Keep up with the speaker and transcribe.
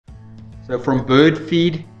So from bird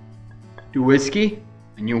feed to whiskey,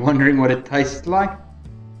 and you're wondering what it tastes like?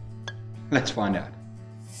 Let's find out.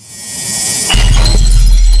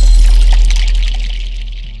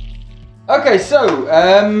 Okay,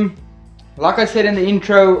 so like I said in the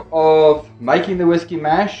intro of making the whiskey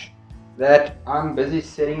mash, that I'm busy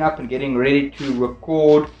setting up and getting ready to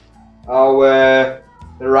record the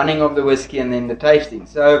running of the whiskey and then the tasting.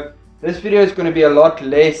 So this video is going to be a lot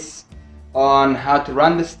less on how to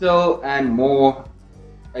run the still and more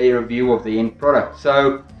a review of the end product.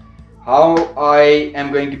 So how I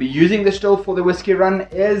am going to be using the still for the whiskey run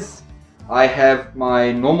is I have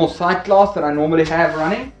my normal sight glass that I normally have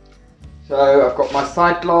running. So I've got my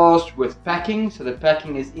sight glass with packing, so the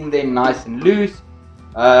packing is in there nice and loose.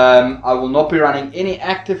 I will not be running any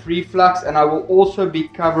active reflux, and I will also be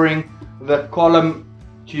covering the column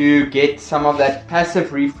to get some of that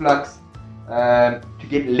passive reflux, to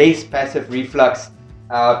get less passive reflux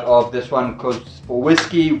out of this one, because for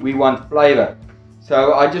whiskey we want flavor.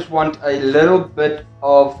 So I just want a little bit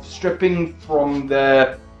of stripping from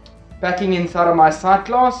the packing inside of my sight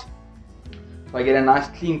glass, so I get a nice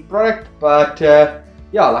clean product. But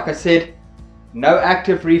yeah, like I said, no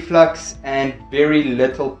active reflux and very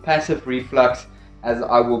little passive reflux, as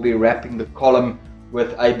I will be wrapping the column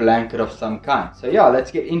with a blanket of some kind. So yeah,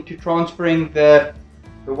 let's get into transferring the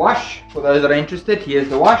wash. For those that are interested, here's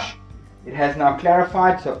the wash. It has now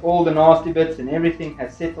clarified, so all the nasty bits and everything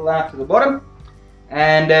has settled out to the bottom.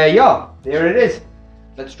 And yeah, there it is.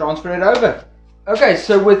 Let's transfer it over. Okay,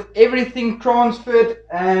 so with everything transferred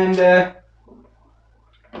and the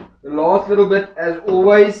last little bit, as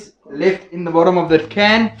always, left in the bottom of the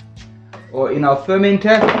can or in our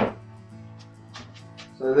fermenter.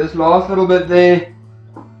 So this last little bit there,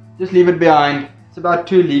 just leave it behind. It's about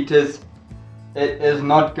 2 liters. It is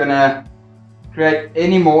not gonna create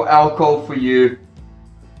any more alcohol for you.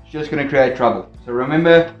 It's just gonna create trouble. So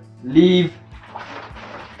remember, leave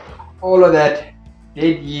all of that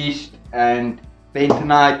dead yeast and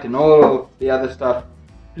bentonite and all of the other stuff.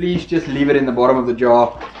 Please just leave it in the bottom of the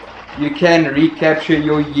jar. You can recapture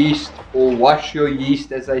your yeast or wash your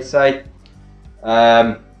yeast, as they say.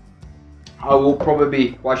 I will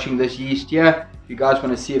probably be washing this yeast here. If you guys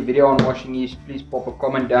want to see a video on washing yeast, please pop a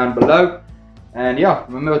comment down below. And yeah,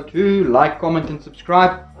 remember to like, comment and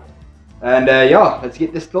subscribe. And yeah, let's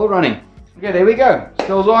get this still running. Okay, there we go.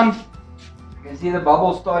 Still's on. You can see the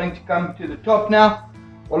bubbles starting to come to the top now.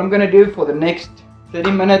 What I'm going to do for the next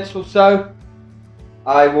 30 minutes or so,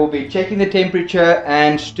 I will be checking the temperature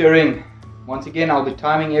and stirring. Once again, I'll be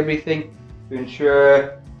timing everything to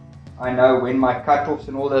ensure I know when my cut-offs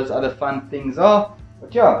and all those other fun things are.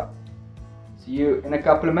 But yeah, see you in a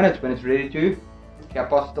couple of minutes when it's ready to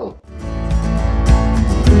cap our still.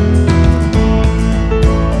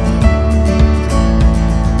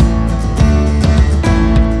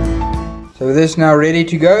 So this is now ready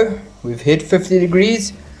to go. We've hit 50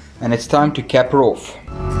 degrees and it's time to cap her off.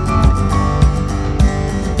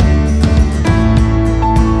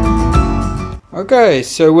 Okay,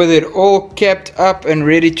 so with it all capped up and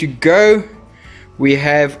ready to go, we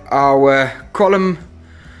have our column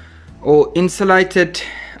all insulated,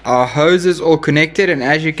 our hoses all connected, and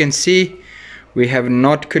as you can see, we have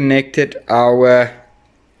not connected our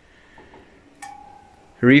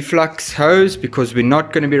reflux hose because we're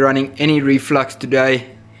not going to be running any reflux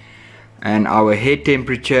today, and our head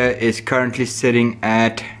temperature is currently sitting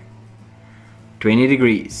at 20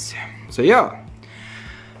 degrees. So yeah,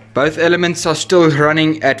 both elements are still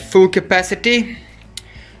running at full capacity.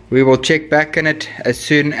 We will check back on it as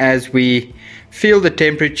soon as we feel the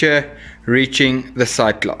temperature reaching the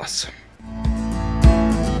sight glass.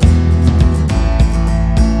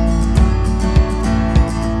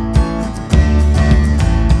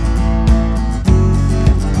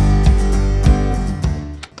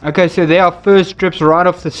 Okay, so there are first strips right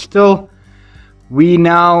off the still. We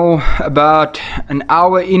now about an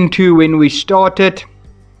hour into when we started.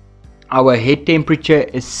 Our head temperature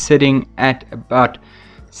is sitting at about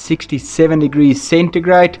 67 degrees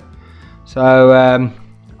centigrade. So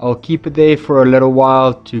I'll keep it there for a little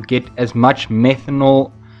while to get as much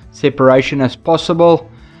methanol separation as possible.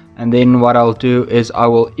 And then what I'll do is I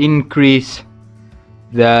will increase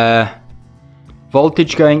the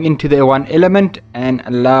voltage going into the one element and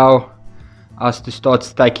allow us to start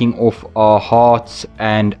staking off our hearts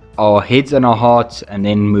and our heads and our hearts, and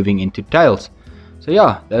then moving into tails. So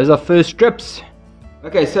yeah, those are first strips.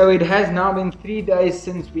 Okay, so it has now been 3 days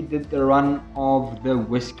since we did the run of the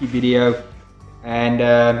whiskey video, and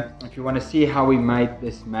if you want to see how we made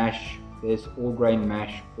this mash, this all grain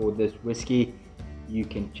mash for this whiskey, you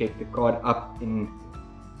can check the card up in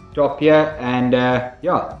top here. And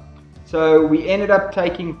yeah, So we ended up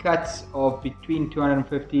taking cuts of between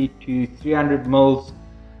 250 to 300 mils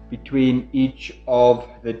between each of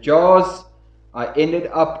the jars. I ended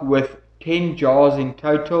up with 10 jars in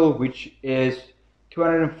total, which is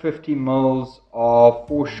 250 mils of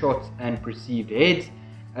foreshots and perceived heads,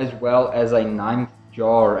 as well as a 9th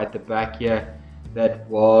jar at the back here that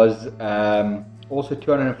was also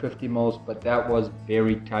 250 mils, but that was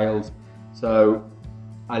berry tails, so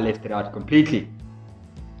I left it out completely.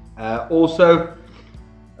 All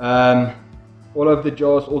of the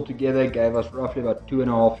jars altogether gave us roughly about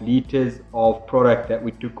 2.5 liters of product that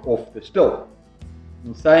we took off the still.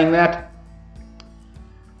 In saying that,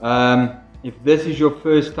 if this is your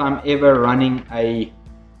first time ever running a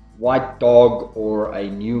white dog or a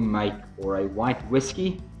new make or a white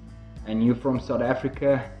whiskey and you're from South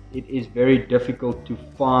Africa, it is very difficult to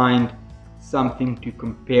find something to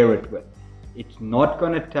compare it with. It's not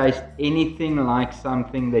going to taste anything like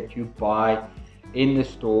something that you buy in the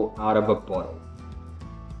store out of a bottle,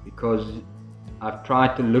 because I've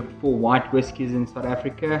tried to look for white whiskies in South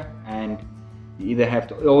Africa and you either have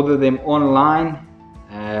to order them online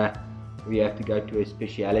or you have to go to a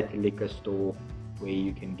specialty liquor store where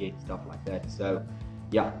you can get stuff like that. So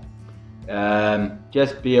yeah,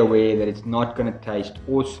 just be aware that it's not going to taste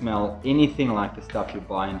or smell anything like the stuff you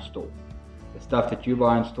buy in store. The stuff that you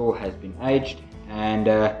buy in store has been aged, and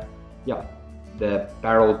yeah, the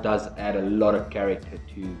barrel does add a lot of character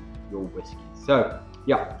to your whiskey. So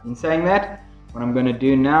yeah, in saying that, what I'm going to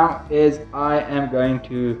do now is I am going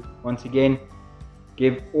to once again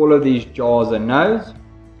give all of these jars a nose.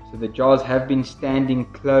 So the jars have been standing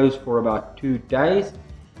closed for about 2 days.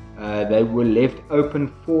 They were left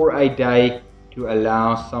open for a day to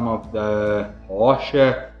allow some of the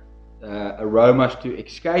harsher aromas to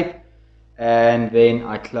escape, and then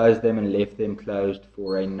I closed them and left them closed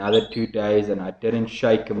for another 2 days, and I didn't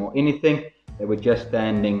shake them or anything. They were just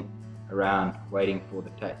standing around waiting for the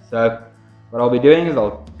taste. So what I'll be doing is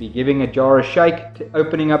I'll be giving a jar a shake,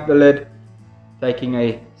 opening up the lid, taking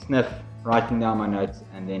a sniff, writing down my notes,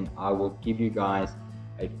 and then I will give you guys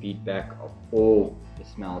a feedback of all the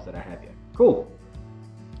smells that I have here. Cool.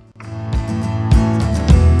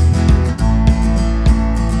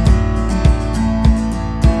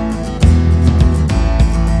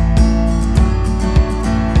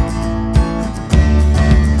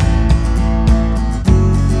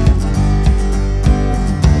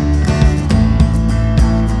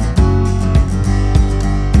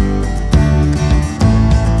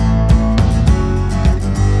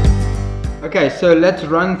 Okay, so let's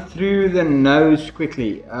run through the nose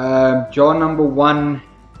quickly. Jar number 1,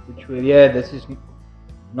 which we're here, this is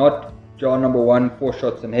not jar number 1,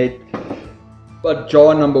 foreshots and head, but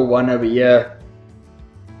jar number 1 over here.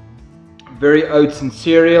 Very oats and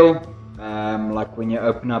cereal, like when you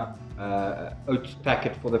open up oats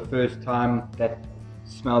packet for the first time, that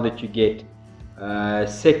smell that you get.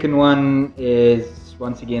 Second one is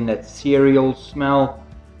once again that cereal smell.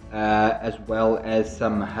 As well as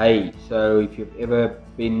some hay. So if you've ever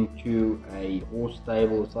been to a horse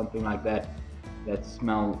stable or something like that, that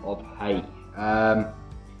smell of hay.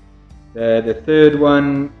 The third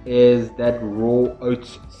one is that raw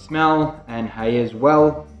oats smell and hay as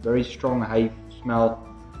well, very strong hay smell.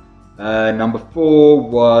 Number 4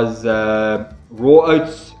 was raw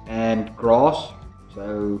oats and grass,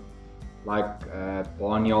 so like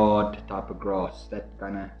barnyard type of grass, that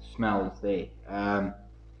kind of smells there.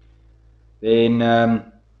 Then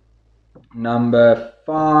number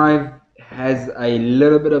 5 has a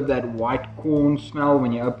little bit of that white corn smell.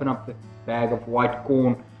 When you open up the bag of white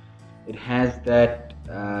corn, it has that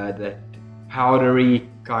that powdery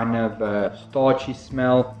kind of starchy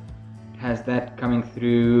smell. It has that coming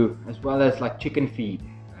through, as well as like chicken feed.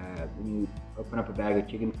 When you open up a bag of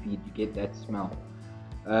chicken feed, you get that smell.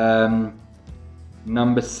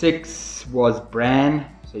 Number 6 was bran.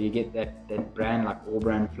 So you get that bran, like all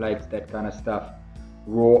bran flakes, that kind of stuff,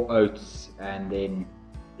 raw oats, and then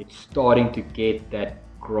it's starting to get that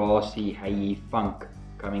grassy, hayy funk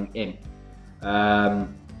coming in.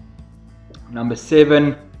 Number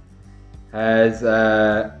 7 has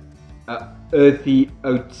a earthy,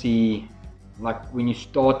 oatsy, like when you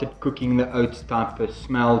started cooking the oats type of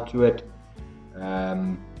smell to it.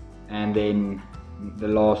 And then the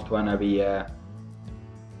last one over here,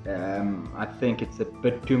 I think it's a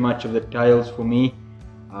bit too much of the tails for me.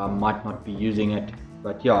 Might not be using it,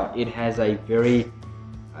 but yeah, it has a very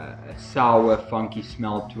sour, funky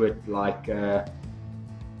smell to it, like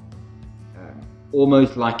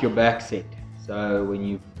almost like your back set. So when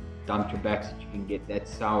you dump your back set, you can get that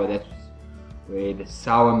sour. That's where the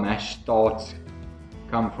sour mash starts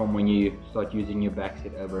come from when you start using your back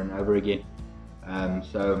set over and over again.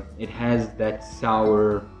 So it has that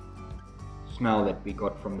sour smell that we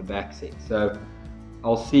got from the back set. So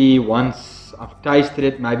I'll see once I've tasted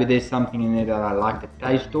it, maybe there's something in there that I like the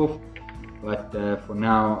taste of, but for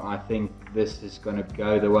now I think this is going to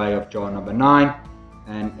go the way of jar number 9,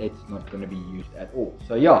 and it's not going to be used at all.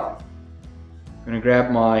 So yeah, I'm going to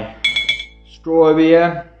grab my straw over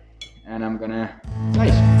here and I'm going to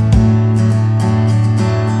taste.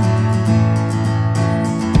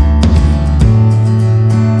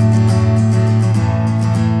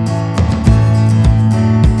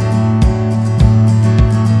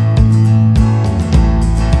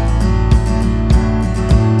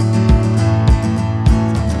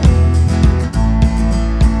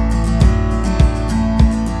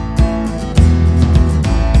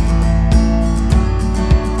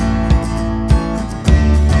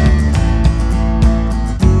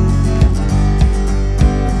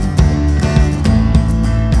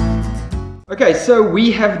 Okay, so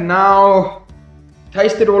we have now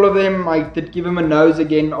tasted all of them. I did give them a nose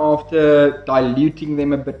again after diluting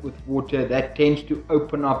them a bit with water. That tends to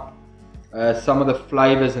open up some of the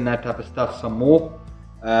flavors and that type of stuff some more.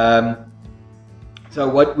 So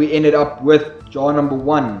what we ended up with, jar number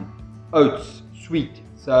 1, oats, sweet.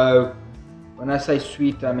 So when I say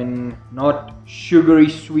sweet, I mean not sugary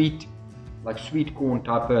sweet, like sweet corn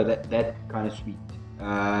type of that kind of sweet.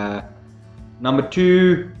 Number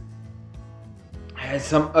 2 has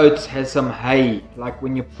some oats, has some hay, like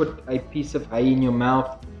when you put a piece of hay in your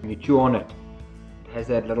mouth and you chew on it, it has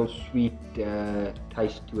that little sweet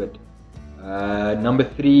taste to it. Number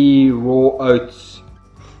 3, raw oats,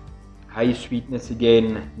 hay sweetness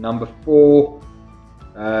again. Number 4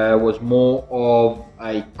 was more of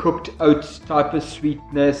a cooked oats type of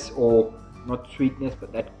sweetness, or not sweetness,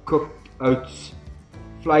 but that cooked oats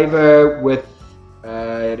flavor with,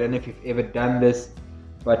 I don't know if you've ever done this,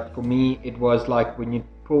 but for me it was like when you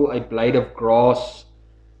pull a blade of grass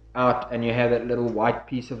out and you have that little white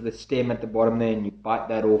piece of the stem at the bottom there and you bite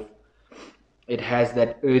that off. It has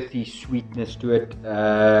that earthy sweetness to it,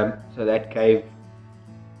 so that gave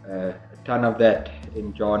a ton of that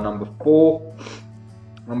in jar number 4.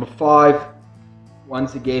 Number 5,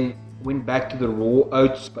 once again went back to the raw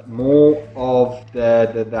oats, but more of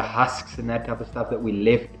the husks and that type of stuff that we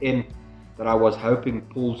left in, that I was hoping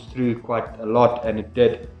pulls through quite a lot, and it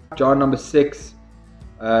did. Jar number 6,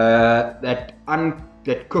 that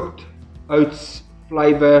cooked oats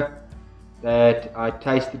flavor that I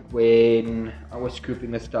tasted when I was scooping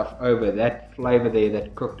the stuff over. That flavor there,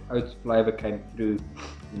 that cooked oats flavor, came through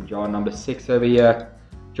in jar number 6 over here.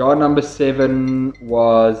 Jar number 7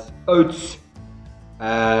 was oats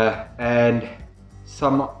and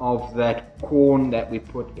some of that corn that we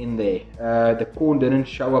put in there. The corn didn't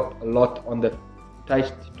show up a lot on the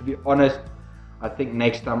taste, to be honest. I think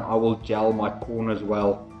next time I will gel my corn as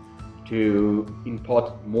well to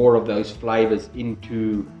impart more of those flavors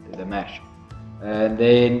into the mash. And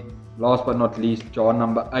then last but not least, jar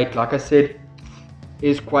number 8, like I said,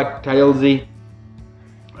 is quite tailsy.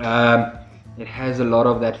 It has a lot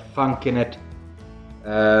of that funk in it,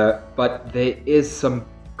 but there is some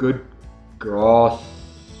good grass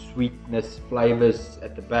sweetness flavors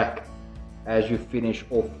at the back as you finish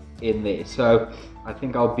off in there. So I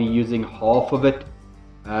think I'll be using half of it,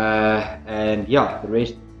 and yeah, the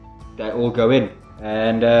rest they all go in,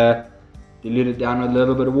 and dilute it down with a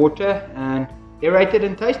little bit of water and aerate it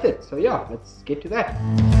and taste it. So yeah, let's get to that.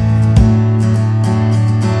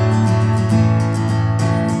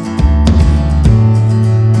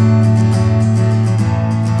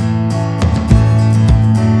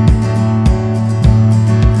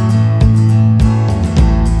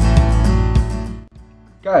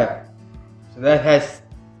 Okay, so that has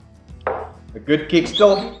a good kick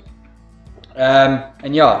still,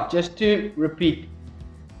 and yeah, just to repeat,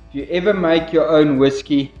 if you ever make your own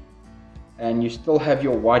whiskey and you still have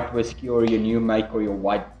your white whiskey or your new make or your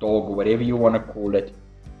white dog or whatever you want to call it,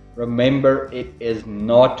 remember it is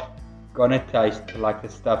not gonna taste like the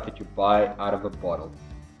stuff that you buy out of a bottle.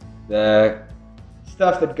 The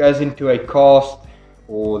stuff that goes into a cask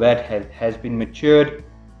or that has been matured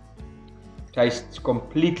tastes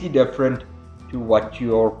completely different to what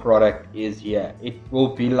your product is here. It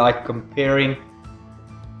will be like comparing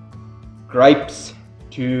grapes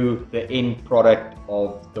to the end product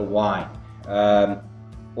of the wine,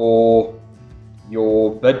 or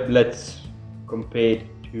your Bidblitz compared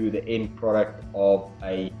to the end product of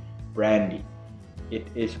a brandy. It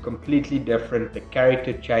is completely different. The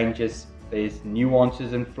character changes. There's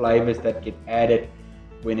nuances and flavors that get added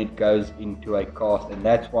when it goes into a cask, and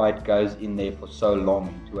that's why it goes in there for so long,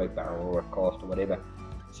 into a barrel or a cask or whatever.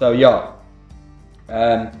 So yeah,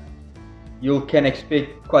 you can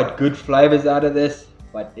expect quite good flavors out of this,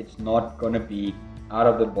 but it's not gonna be out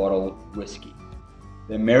of the bottle whiskey.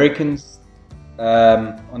 The Americans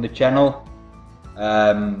on the channel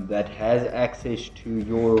that has access to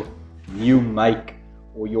your new make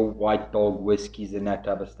or your White Dog whiskies and that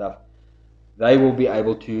type of stuff, they will be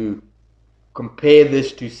able to compare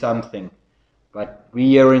this to something. But we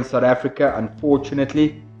here in South Africa,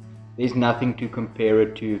 unfortunately, there's nothing to compare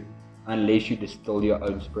it to unless you distill your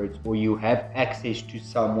own spirits or you have access to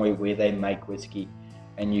somewhere where they make whiskey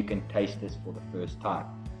and you can taste this for the first time.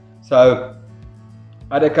 So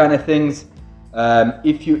other kind of things,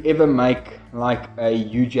 if you ever make like a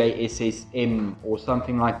UJSSM or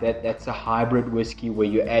something like that, that's a hybrid whiskey where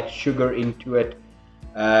you add sugar into it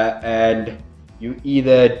and you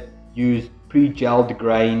either use pre-gelled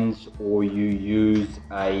grains or you use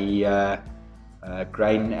a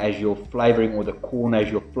grain as your flavoring or the corn as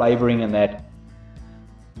your flavoring, and that,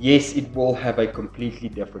 yes, it will have a completely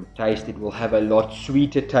different taste. It will have a lot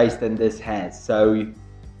sweeter taste than this has. So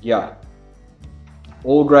yeah,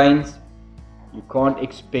 all grains, you can't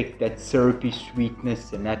expect that syrupy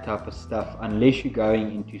sweetness and that type of stuff unless you're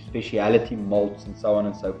going into specialty malts and so on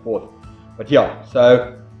and so forth. But yeah,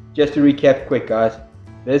 so just to recap quick, guys,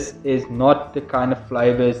 this is not the kind of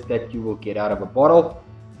flavors that you will get out of a bottle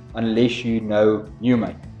unless you know new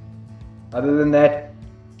make. Other than that,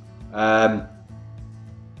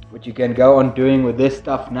 what you can go on doing with this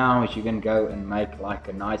stuff now is you can go and make like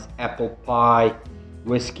a nice apple pie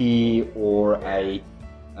whiskey or a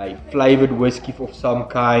flavored whiskey of some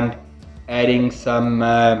kind, adding some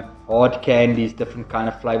hard candies, different kind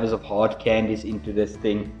of flavors of hard candies into this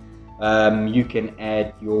thing. You can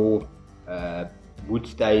add your wood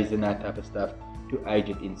stays and that type of stuff to age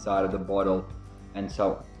it inside of the bottle and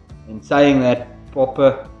so on. In saying that,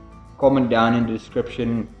 proper comment down in the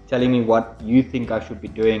description telling me what you think I should be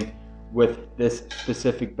doing with this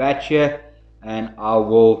specific batch here, and I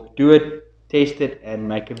will do it, test it, and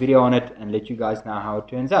make a video on it and let you guys know how it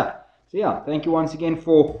turns out. So yeah, thank you once again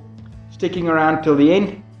for sticking around till the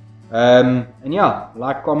end, and yeah,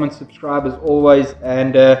 like, comment, subscribe as always,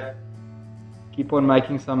 and keep on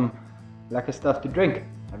making some lekker stuff to drink.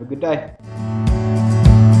 Have a good day.